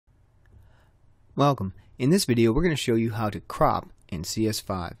Welcome. In this video we're going to show you how to crop in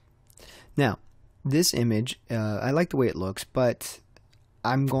CS5. Now this image, I like the way it looks, but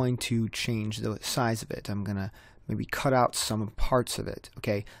I'm going to change the size of it. I'm going to maybe cut out some parts of it.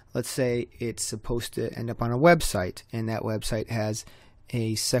 Okay, let's say it's supposed to end up on a website, and that website has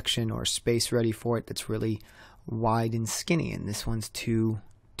a section or space ready for it that's really wide and skinny, and this one's too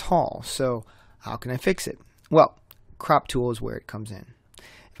tall. So how can I fix it? Well, crop tool is where it comes in.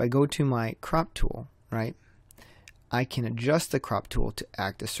 If I go to my crop tool, right, I can adjust the crop tool to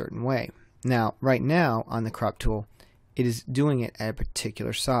act a certain way. Now, right now on the crop tool, it is doing it at a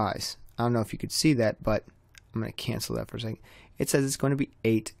particular size. I don't know if you could see that, but I'm going to cancel that for a second. It says it's going to be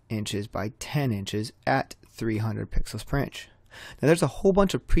 8 inches by 10 inches at 300 pixels per inch. Now, there's a whole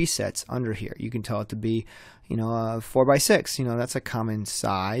bunch of presets under here. You can tell it to be, 4 by 6. That's a common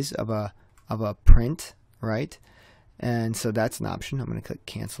size of a print, right? And so that's an option. I'm going to click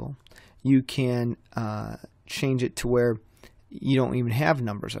cancel. You can change it to where you don't even have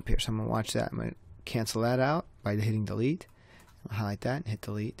numbers up here. So I'm going to watch that. I'm going to cancel that out by hitting delete. I'll highlight that and hit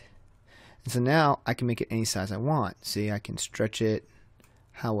delete. And so now I can make it any size I want. See, I can stretch it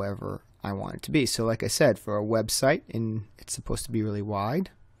however I want it to be. So like I said, for a website, and it's supposed to be really wide,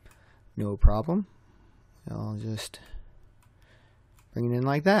 no problem. I'll just bring it in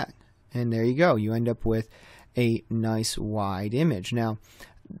like that. And there you go. You end up with a nice wide image. Now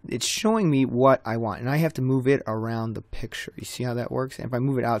it's showing me what I want, and I have to move it around the picture. You see how that works? And if I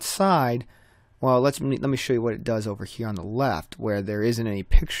move it outside, well, let me show you what it does over here on the left where there isn't any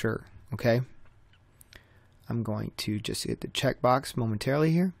picture. Okay, I'm going to just hit the checkbox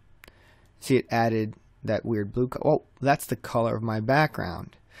momentarily here. See, it added that weird blue color. Oh, that's the color of my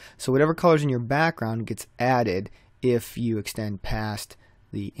background. So whatever color's in your background gets added if you extend past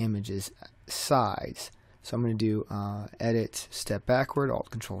the image's size. So I'm going to do edit, step backward,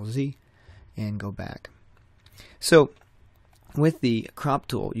 Alt Control Z, and go back. So with the crop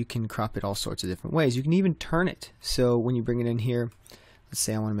tool, you can crop it all sorts of different ways. You can even turn it. So when you bring it in here, let's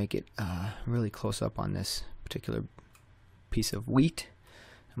say I want to make it really close up on this particular piece of wheat.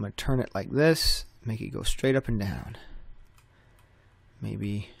 I'm going to turn it like this, make it go straight up and down.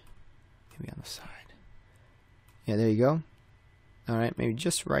 Maybe on the side. Yeah, there you go. All right, maybe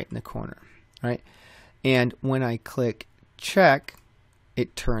just right in the corner. All right. And when I click check,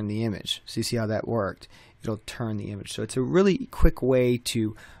 it turned the image. So you see how that worked? It'll turn the image. So it's a really quick way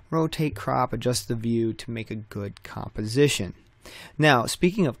to rotate, crop, adjust the view to make a good composition. Now,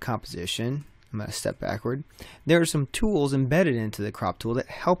 speaking of composition, I'm going to step backward. There are some tools embedded into the crop tool that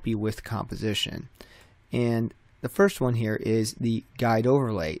help you with composition. And the first one here is the guide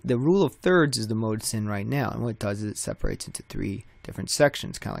overlay. The rule of thirds is the mode it's in right now. And what it does is it separates into 3 different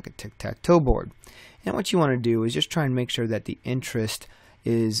sections, kind of like a tic-tac-toe board. And what you want to do is just try and make sure that the interest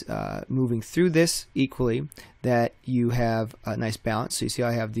is moving through this equally, that you have a nice balance. So you see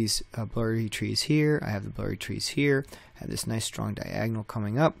I have these blurry trees here, I have the blurry trees here, I have this nice strong diagonal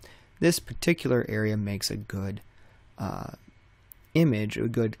coming up. This particular area makes a good image, a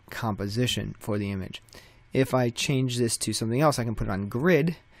good composition for the image. If I change this to something else, I can put it on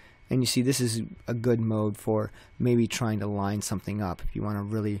grid, and you see this is a good mode for maybe trying to line something up. If you want to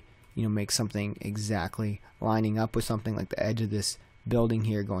really make something exactly lining up with something like the edge of this building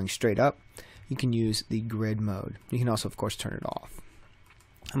here going straight up, you can use the grid mode. You can also, of course, turn it off.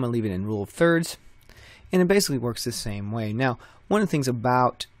 I'm going to leave it in rule of thirds, and it basically works the same way. Now, one of the things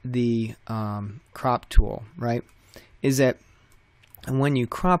about the crop tool, right, is that when you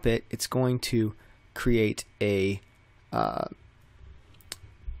crop it, it's going to create a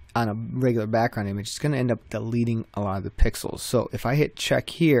on a regular background image, it's going to end up deleting a lot of the pixels. So if I hit check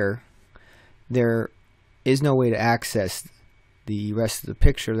here, there is no way to access the rest of the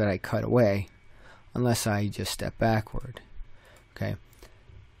picture that I cut away unless I just step backward. Okay.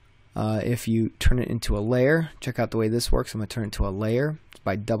 If you turn it into a layer, check out the way this works. I'm going to turn it into a layer.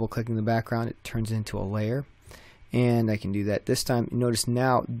 By double clicking the background, it turns into a layer. And I can do that this time. Notice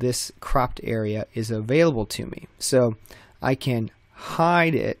now this cropped area is available to me. So I can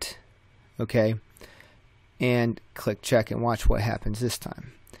hide it, okay, and click check and watch what happens this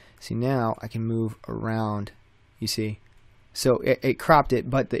time. See, now I can move around, you see. So it cropped it,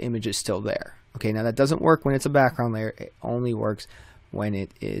 but the image is still there. Okay, now that doesn't work when it's a background layer. It only works when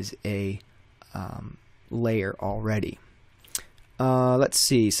it is a layer already. Let's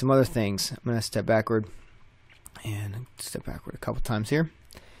see, some other things. I'm going to step backward and step backward a couple times here.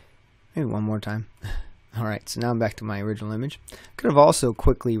 Maybe one more time. Alright, so now I'm back to my original image. Could have also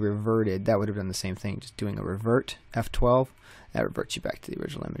quickly reverted. That would have done the same thing, just doing a revert, F12. That reverts you back to the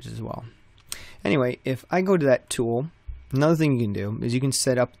original image as well. Anyway, if I go to that tool, another thing you can do is you can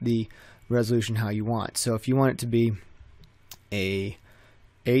set up the resolution how you want. So if you want it to be a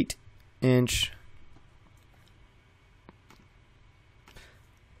 8-inch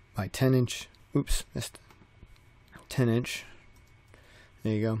by 10-inch, oops, missed 10-inch.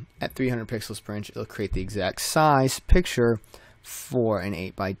 There you go. At 300 pixels per inch, it'll create the exact size picture for an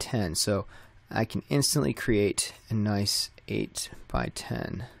 8 by 10. So I can instantly create a nice 8 by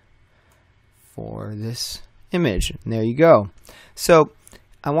 10 for this image. And there you go. So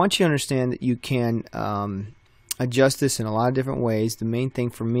I want you to understand that you can adjust this in a lot of different ways. The main thing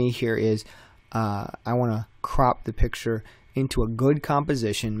for me here is I want to crop the picture into a good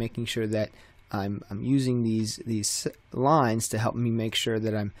composition, making sure that I'm using these lines to help me make sure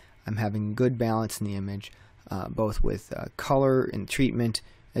that I'm having good balance in the image, both with color and treatment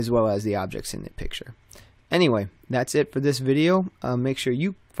as well as the objects in the picture. Anyway, that's it for this video. Make sure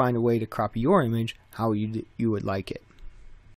you find a way to crop your image how you would like it.